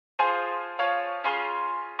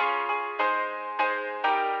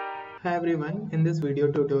Hi everyone, in this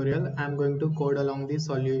video tutorial I am going to code along the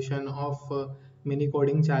solution of mini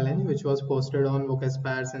coding challenge which was posted on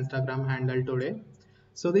Vocaspire's Instagram handle today.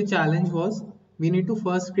 So the challenge was we need to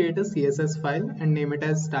first create a CSS file and name it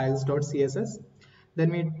as styles.css. Then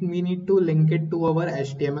we need to link it to our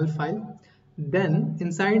HTML file. Then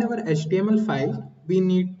inside our HTML file we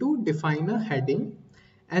need to define a heading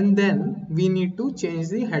and then we need to change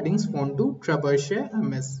the headings font to Trebuchet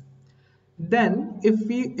MS. Then if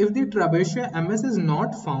the Trebuchet MS is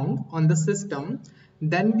not found on the system,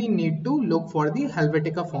 then we need to look for the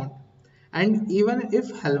Helvetica font. And even if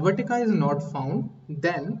Helvetica is not found,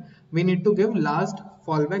 then we need to give last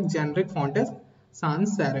fallback generic font as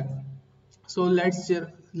sans serif. So let's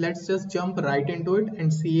just jump right into it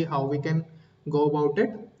and see how we can go about it.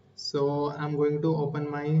 So I'm going to open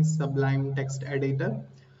my Sublime text editor.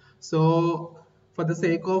 So for the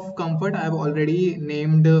sake of comfort, I've already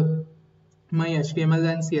named my HTML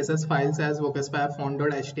and CSS files as Vocaspire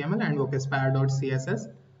font.html and vocaspire.css.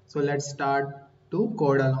 So let's start to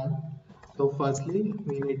code along. So firstly,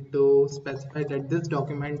 we need to specify that this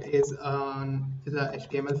document is a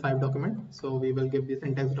HTML5 document. So we will give the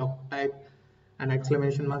syntax doc type an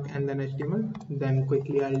exclamation mark and then HTML. Then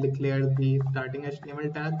quickly I'll declare the starting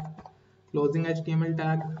HTML tag, closing HTML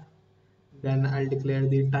tag. Then I'll declare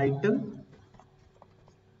the title.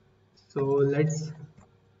 So let's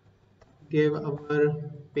give our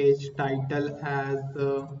page title as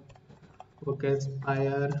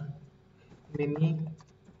Vocaspire mini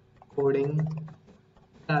coding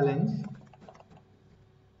challenge,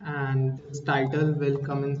 and this title will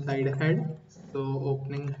come inside head. So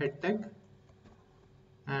opening head tag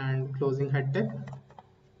and closing head tag.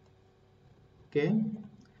 Okay,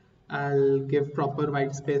 I'll give proper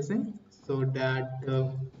white spacing so that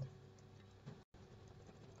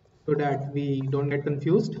we don't get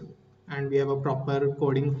confused and we have a proper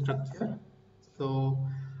coding structure. So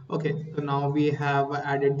so now we have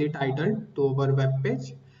added the title to our web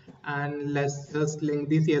page, and let's just link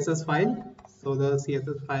the CSS file. So the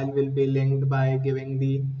CSS file will be linked by giving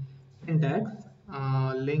the syntax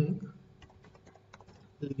link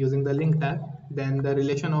using the link tag. Then the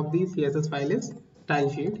relation of the CSS file is style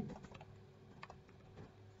sheet,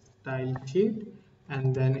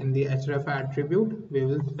 and then in the href attribute we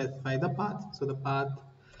will specify the path. So the path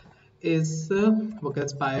is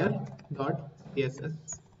vocaspire.css.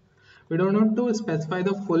 We don't need to specify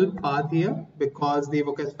the full path here because the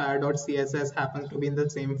vocaspire.css happens to be in the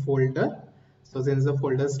same folder. So since the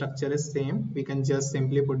folder structure is same, we can just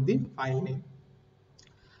simply put the file name.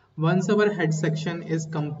 Once our head section is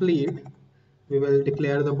complete, we will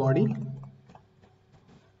declare the body.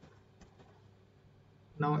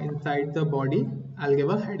 Now inside the body, I'll give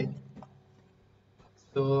a heading.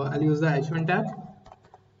 So I'll use the h1 tag,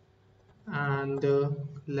 and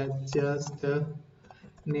let's just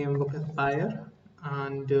name Vocaspire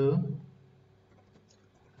and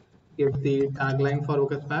give the tagline for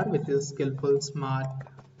Vocaspire, which is skillful smart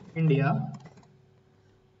India.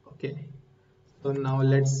 Okay, so now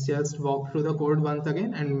let's just walk through the code once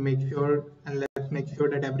again and let's make sure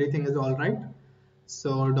that everything is all right.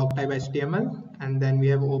 So doc type HTML, and then we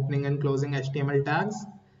have opening and closing HTML tags.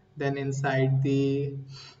 Then inside the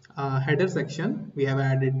header section, we have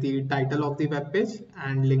added the title of the web page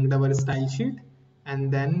and linked our style sheet.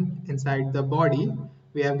 And then inside the body,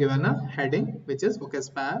 we have given a heading which is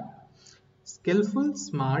Vocaspire skillful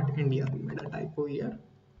smart India. We made a typo here.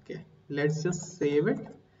 Okay, let's just save it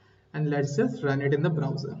and let's just run it in the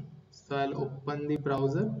browser. So I'll open the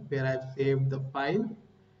browser where I've saved the file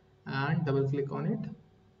and double click on it,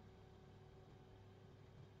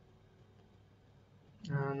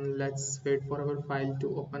 and let's wait for our file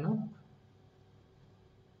to open up.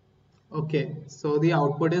 Okay, so the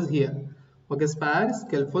output is here. Vocaspire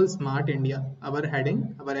skillful smart India. Our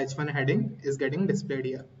heading, our h1 heading is getting displayed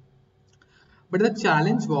here. But the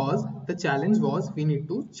challenge was we need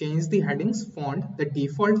to change the headings font. The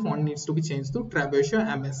default font needs to be changed to Trebuchet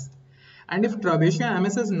MS. And if Trebuchet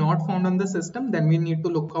MS is not found on the system, then we need to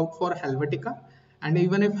look out for Helvetica. And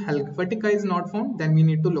even if Helvetica is not found, then we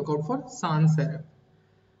need to look out for sans serif.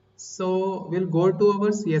 So we'll go to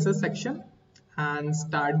our CSS section and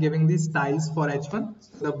start giving the styles for h1.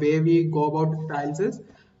 The way we go about styles is,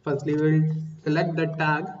 firstly we'll select the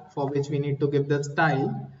tag for which we need to give the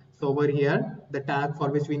style. So over here, the tag for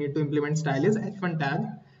which we need to implement style is h1 tag.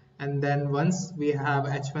 And then once we have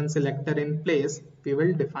h1 selector in place, we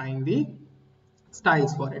will define the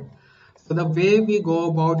styles for it. So the way we go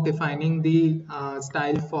about defining the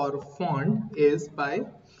style for font is by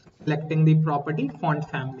selecting the property font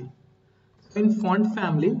family. So in font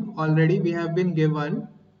family, already we have been given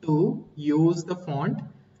to use the font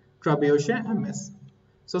Trebuchet MS.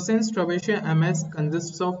 So since Trebuchet MS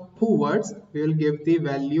consists of two words, we will give the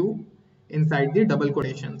value inside the double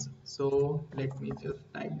quotations. So let me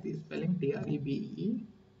just type the spelling: Trebuchet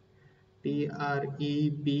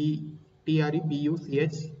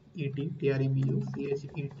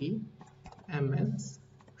MS,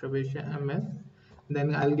 Trebuchet MS.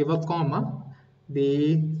 Then I'll give a comma.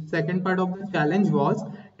 The second part of the challenge was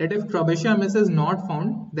that if Trebuchet MS is not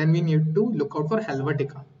found, then we need to look out for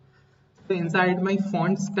Helvetica. So inside my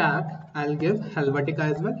font stack, I'll give Helvetica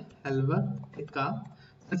as well. Helvetica.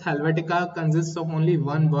 Since Helvetica consists of only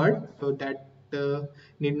one word, so that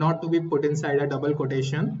need not to be put inside a double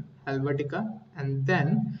quotation. Helvetica. And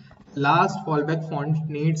then last fallback font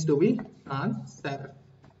needs to be sans serif.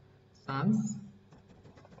 Sans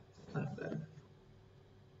serif.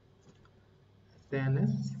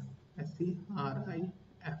 SANS-SERIF.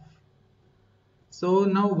 So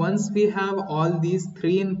now once we have all these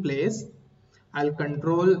three in place, I'll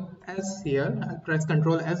control S here, I'll press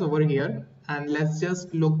control S over here, and let's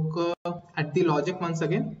just look at the logic once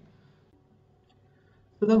again.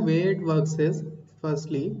 So the way it works is,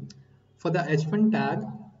 firstly, for the H1 tag,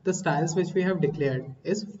 the styles which we have declared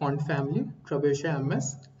is font family, Trebuchet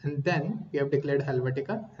MS, and then we have declared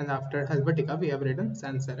Helvetica, and after Helvetica we have written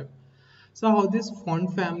sans serif. So how this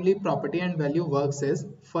font family property and value works is,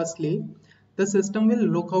 firstly, the system will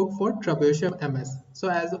look out for Trebuchet MS. So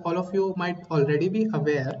as all of you might already be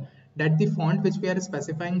aware that the font which we are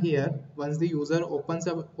specifying here, once the user opens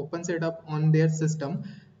it up on their system,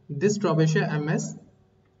 this Trebuchet MS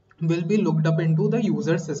will be looked up into the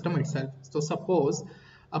user system itself. So suppose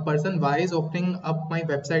a person Y is opening up my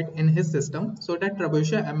website in his system, so that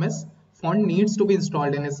Trebuchet MS font needs to be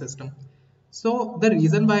installed in his system. So the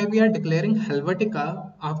reason why we are declaring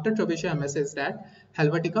Helvetica after Trebuchet MS is that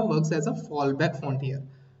Helvetica works as a fallback font here.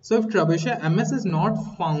 So if Trebuchet MS is not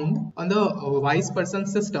found on the vice person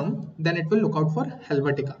system, then it will look out for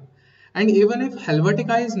Helvetica. And even if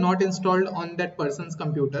Helvetica is not installed on that person's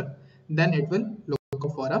computer, then it will look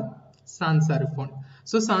out for a sans serif font.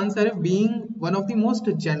 So sans serif being one of the most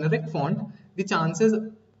generic font, the chances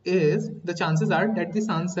are that the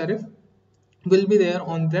sans serif will be there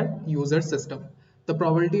on that user system. The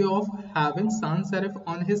probability of having sans serif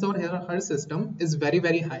on his or her system is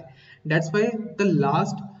very high. That's why the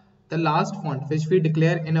last font which we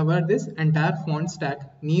declare in our this entire font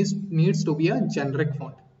stack needs to be a generic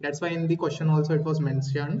font. That's why in the question also it was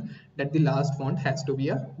mentioned that the last font has to be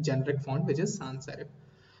a generic font, which is sans serif.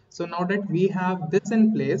 So now that we have this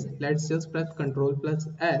in place, let's just press Ctrl plus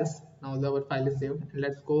S. Now our file is saved.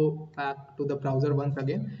 Let's go back to the browser once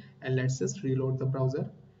again, and let's just reload the browser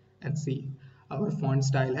and see our font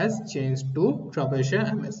style has changed to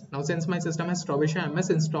Trebuchet MS. Now since my system has Trebuchet MS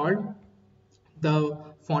installed, the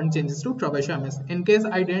font changes to Trebuchet MS. In case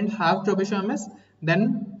I didn't have Trebuchet MS,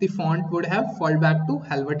 then the font would have fallen back to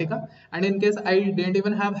Helvetica, and in case I didn't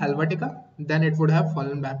even have Helvetica, then it would have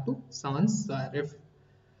fallen back to sans serif.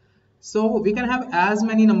 So we can have as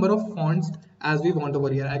many number of fonts as we want over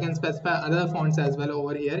here. I can specify other fonts as well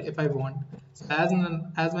over here if I want. So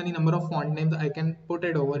as many number of font names I can put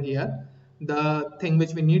it over here. The thing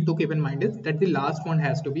which we need to keep in mind is that the last font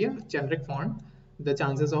has to be a generic font, the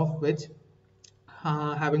chances of which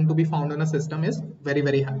having to be found on a system is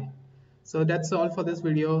very high. So that's all for this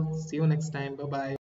video. See you next time. Bye bye.